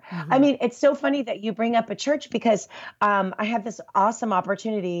there. I Mm-hmm. mean, it's so funny that you bring up a church, because I had this awesome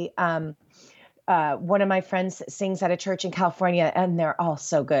opportunity. One of my friends sings at a church in California, and they're all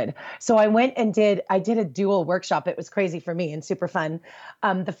so good. So I did a dual workshop. It was crazy for me and super fun.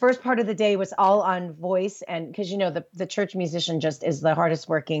 The first part of the day was all on voice, and because the church musician just is the hardest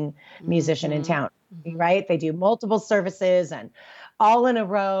working musician in Mm-hmm. town, Mm-hmm. right? They do multiple services and all in a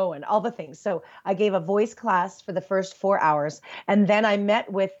row and all the things. So I gave a voice class for the first 4 hours, and then I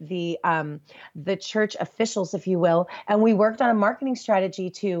met with the church officials, if you will, and we worked on a marketing strategy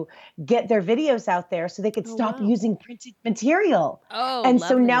to get their videos out there so they could Oh, stop wow. using printed material. Oh, And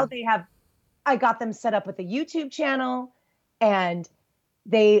so now lovely. I got them set up with a YouTube channel, and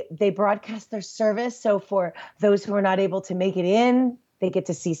they broadcast their service. So for those who are not able to make it in, they get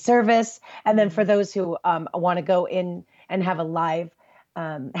to see service. And then for Mm-hmm. those who want to go in and have the live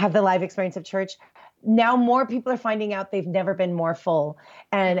experience of church, now more people are finding out they've never been more full.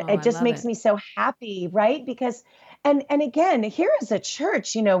 And Oh, it I just love makes it. me so happy, right? Because, and again, here is a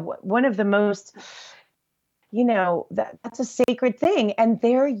church, one of the most, that's a sacred thing. And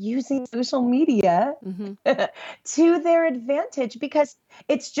they're using social media Mm-hmm. to their advantage, because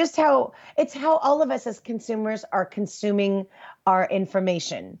it's how all of us as consumers are consuming our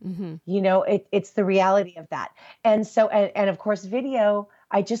information. Mm-hmm. It's the reality of that. And so, and of course, video,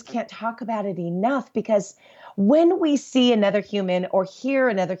 I just can't talk about it enough, because when we see another human or hear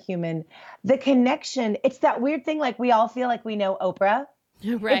another human, the connection, it's that weird thing, like we all feel like we know Oprah.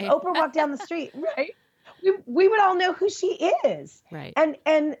 If Right. Oprah walked down the street, right, we would all know who she is. Right.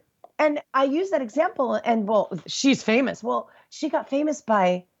 And I use that example, and well, she's famous. Well, she got famous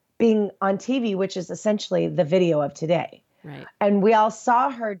by being on TV, which is essentially the video of today. Right. And we all saw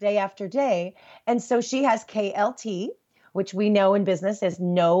her day after day. And so she has KLT, which we know in business is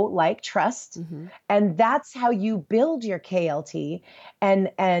know, like, trust. Mm-hmm. And that's how you build your KLT and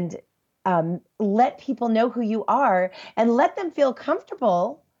let people know who you are and let them feel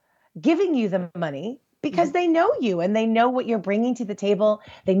comfortable giving you the money Mm-hmm. because they know you and they know what you're bringing to the table.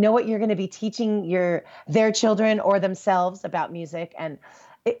 They know what you're going to be teaching their children or themselves about music. And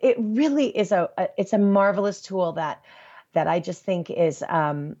it really is it's a marvelous tool that I just think is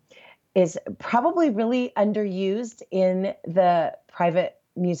probably really underused in the private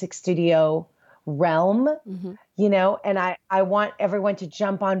music studio realm, Mm-hmm. and I want everyone to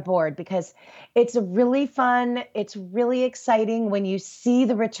jump on board because it's really fun. It's really exciting when you see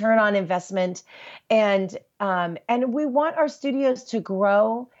the return on investment, and we want our studios to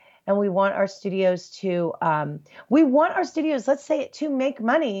grow, and we want our studios let's say it, to make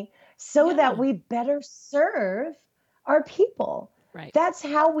money so that Yeah. we better serve our people. Right. That's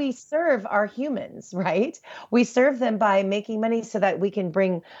how we serve our humans, right? We serve them by making money so that we can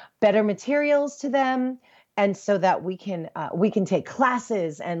bring better materials to them, and so that we can take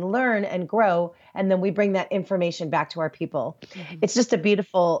classes and learn and grow, and then we bring that information back to our people. Mm-hmm. It's a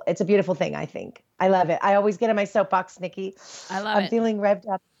beautiful thing. I think I love it. I always get in my soapbox, Nikki. I love I'm it. feeling revved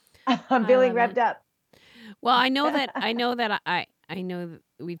up. I'm I feeling love it. revved up. Well, I know that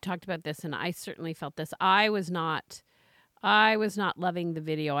we've talked about this, and I certainly felt this. I was not loving the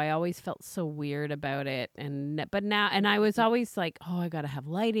video. I always felt so weird about it. But now, and I was always like, oh, I got to have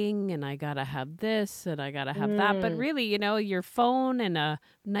lighting and I got to have this and I got to have that. But really, your phone and a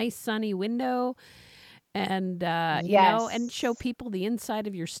nice sunny window and, and show Yes. people the inside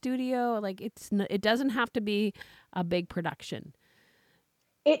of your studio. Like it doesn't have to be a big production.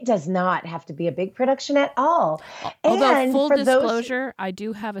 It does not have to be a big production at all. Although And full for those, disclosure, I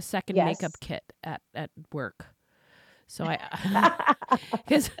do have a second makeup yes. kit at work. So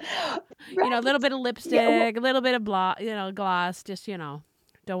because a little bit of Yeah, well, lipstick, a little bit of gloss, just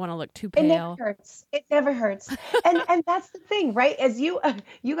don't want to look too it never pale. hurts. It never hurts. And that's the thing, right? As you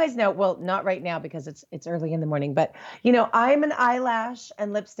guys know, well, not right now because it's early in the morning, but I'm an eyelash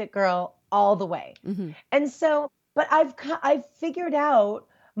and lipstick girl all the way. Mm-hmm. And so, but I've figured out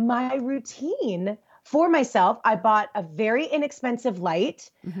my routine for myself. I bought a very inexpensive light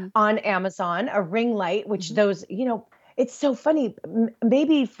Mm-hmm. on Amazon, a ring light, which Mm-hmm. those, it's so funny.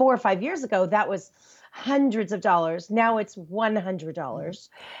 Maybe 4 or 5 years ago, that was hundreds of dollars. Now it's $100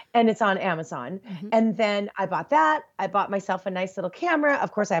 and it's on Amazon. Mm-hmm. And then I bought that. I bought myself a nice little camera.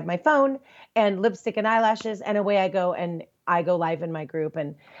 Of course, I have my phone and lipstick and eyelashes, and away I go. And I go live in my group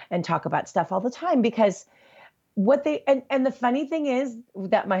and talk about stuff all the time because and the funny thing is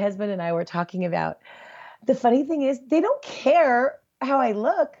that my husband and I were talking about, the funny thing is they don't care how I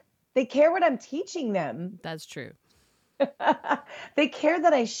look. They care what I'm teaching them. That's true. They care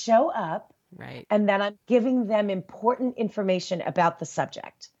that I show up Right. and that I'm giving them important information about the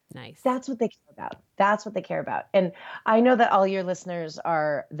subject. Nice. That's what they care about. That's what they care about. And I know that all your listeners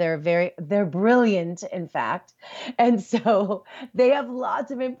they're brilliant, in fact. And so they have lots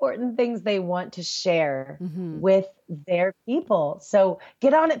of important things they want to share Mm-hmm. with their people. So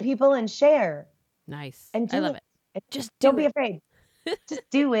get on it, people, and share Nice. and I do love it. it. Just Don't do be it. afraid. Just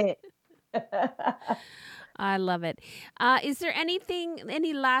do it. I love it. Is there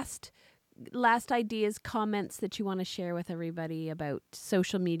any last ideas, comments that you want to share with everybody about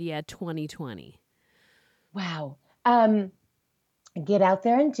social media 2020? Wow. Get out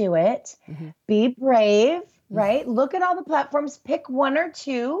there and do it. Mm-hmm. Be brave, right? Look at all the platforms, pick one or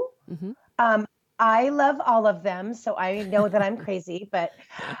two. Mm-hmm. I love all of them, so I know that I'm crazy, but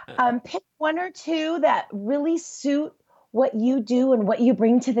pick one or two that really suit what you do and what you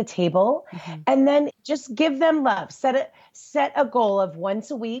bring to the table, Mm-hmm. and then just give them love. Set a goal of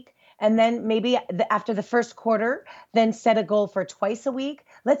once a week, and then maybe after the first quarter, then set a goal for twice a week.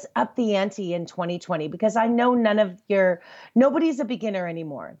 Let's up the ante in 2020 because I know nobody's a beginner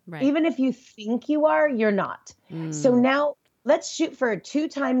anymore. Right. Even if you think you are, you're not. So now let's shoot for 2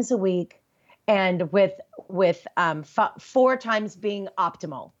 times a week, and with 4 times being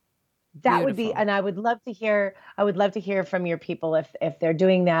optimal. That would be, Beautiful. and I would love to hear from your people if they're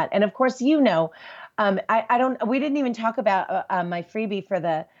doing that. And of course, we didn't even talk about my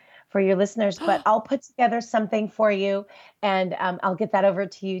freebie for your listeners, but I'll put together something for you, and I'll get that over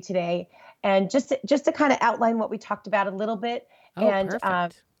to you today. And just to kind of outline what we talked about a little bit, Oh, and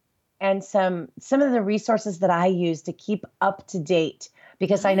perfect. and some of the resources that I use to keep up to date,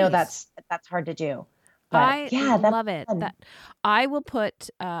 because I know Nice. that's hard to do. But I yeah, that's love it. fun. That I will put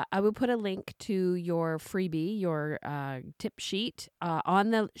a link to your freebie, your tip sheet,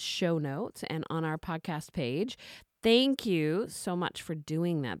 on the show notes and on our podcast page. Thank you so much for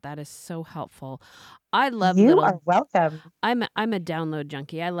doing that. That is so helpful. I love You are welcome. I'm a download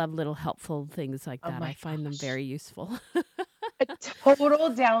junkie. I love little helpful things like Oh that. I my find them gosh. very useful. A total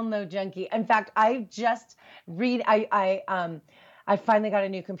download junkie. In fact, I just read I finally got a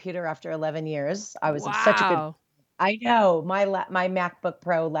new computer after 11 years. I was such a good Wow. I know my MacBook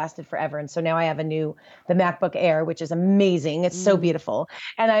Pro lasted forever, and so now I have the MacBook Air, which is amazing. It's so Mm. beautiful,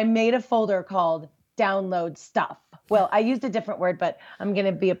 and I made a folder called "Download Stuff." Well, I used a different word, but I'm going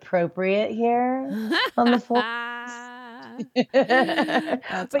to be appropriate here on the folder.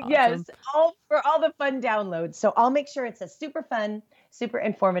 That's But awesome. yes, all for all the fun downloads. So I'll make sure it's a super fun, super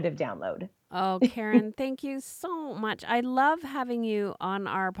informative download. Oh, Karen, thank you so much. I love having you on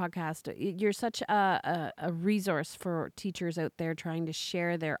our podcast. You're such a resource for teachers out there trying to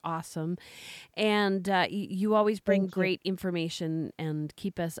share their awesome. And you always bring Thank you. great information and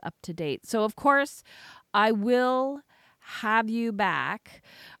keep us up to date. So, of course, I will have you back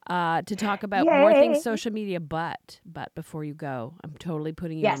to talk about more things Yay. social media. But before you go, I'm totally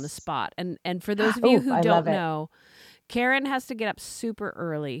putting you on the Yes. spot. And for those of you Oh, who I don't love it. know, Karen has to get up super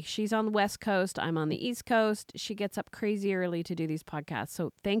early. She's on the West Coast. I'm on the East Coast. She gets up crazy early to do these podcasts.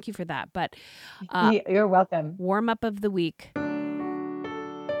 So thank you for that. But You're welcome. warm up of the week.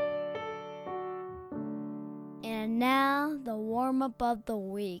 And now the warm up of the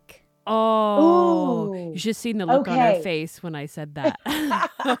week. Oh, you Ooh. should have seen the look on her Okay. face when I said that.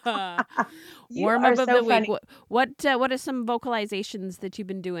 You Warm are up of so the week. funny. What are some vocalizations that you've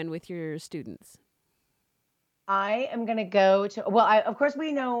been doing with your students? I am going to go to, well, of course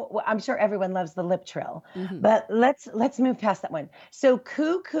we know, well, I'm sure everyone loves the lip trill, Mm-hmm. but let's move past that one. So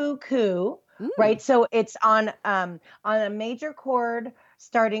coo, coo, coo, Mm, right? So it's on a major chord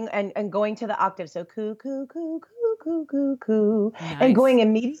starting and going to the octave. So coo, coo, coo, coo, coo, coo, coo, and nice. going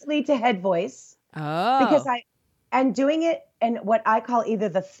immediately to head voice because Oh. and doing it in what I call either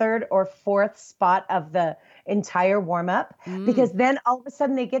the third or fourth spot of the entire warm up, Mm. because then all of a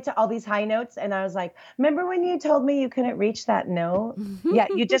sudden they get to all these high notes. And I was like, remember when you told me you couldn't reach that note? Yeah,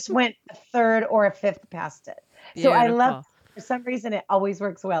 you just went a third or a fifth past it. So I love, Beautiful. for some reason, it always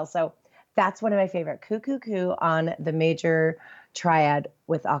works well. So that's one of my favorite coo, coo, coo on the major triad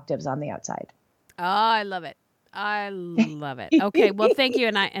with octaves on the outside. Oh, I love it. I love it. Okay, well, thank you,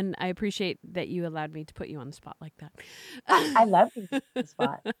 and I appreciate that you allowed me to put you on the spot like that. I love being on the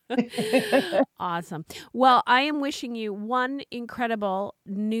spot. Awesome. Well, I am wishing you one incredible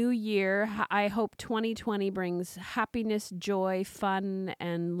new year. I hope 2020 brings happiness, joy, fun,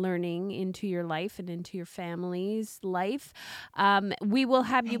 and learning into your life and into your family's life. We will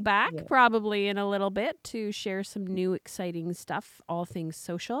have you Thank back you. probably in a little bit to share some new exciting stuff, all things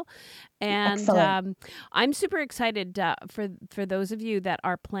social. And Excellent. I'm super excited for those of you that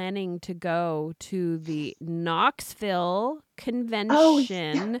are planning to go to the Knoxville Oh,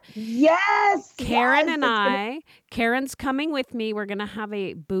 convention. yes, Karen yes. and Karen's coming with me. We're going to have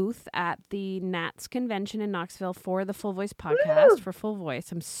a booth at the Nats convention in Knoxville for the Full Voice podcast Woo! for Full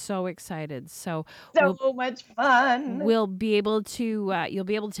Voice. I'm so excited. So So much fun. we'll be able to you'll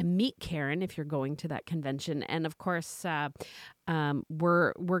be able to meet Karen if you're going to that convention, and of course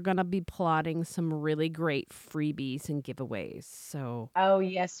we're gonna be plotting some really great freebies and giveaways. So Oh,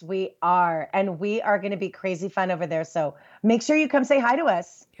 yes, we are. And we are going to be crazy fun over there. So make sure you come say hi to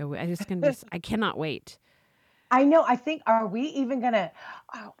us. I cannot wait. I know. Are we going to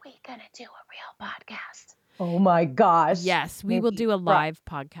do a real podcast? Oh my gosh. Yes, we will Maybe. do a live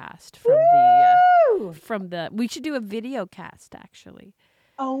podcast Woo! from the we should do a video cast actually.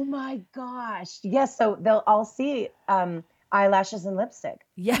 Oh my gosh. Yes. So they'll all see eyelashes and lipstick.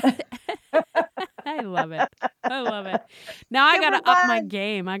 Yeah. I love it. I love it. Now I Super gotta up my fun.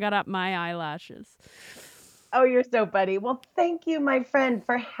 game. I gotta up my eyelashes. Oh, you're so funny. Well, thank you, my friend,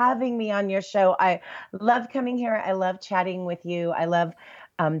 for having me on your show. I love coming here. I love chatting with you. I love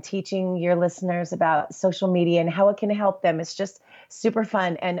teaching your listeners about social media and how it can help them. It's just super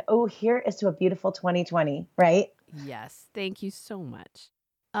fun. And oh, here is to a beautiful 2020, right? Yes. Thank you so much.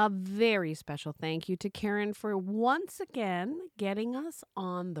 A very special thank you to Karen for once again getting us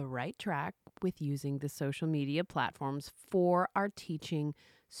on the right track with using the social media platforms for our teaching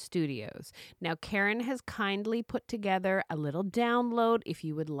studios. Now, Karen has kindly put together a little download. If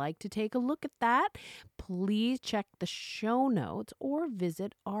you would like to take a look at that, please check the show notes or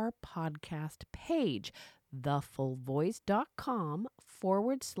visit our podcast page,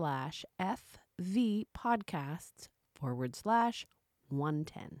 thefullvoice.com/FV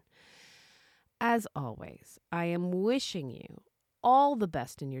podcasts/110. As always, I am wishing you all the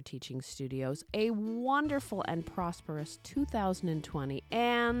best in your teaching studios, a wonderful and prosperous 2020,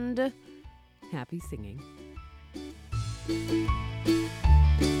 and happy singing.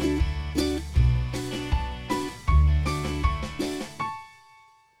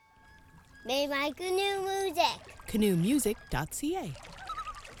 May my canoe music. Canoemusic.ca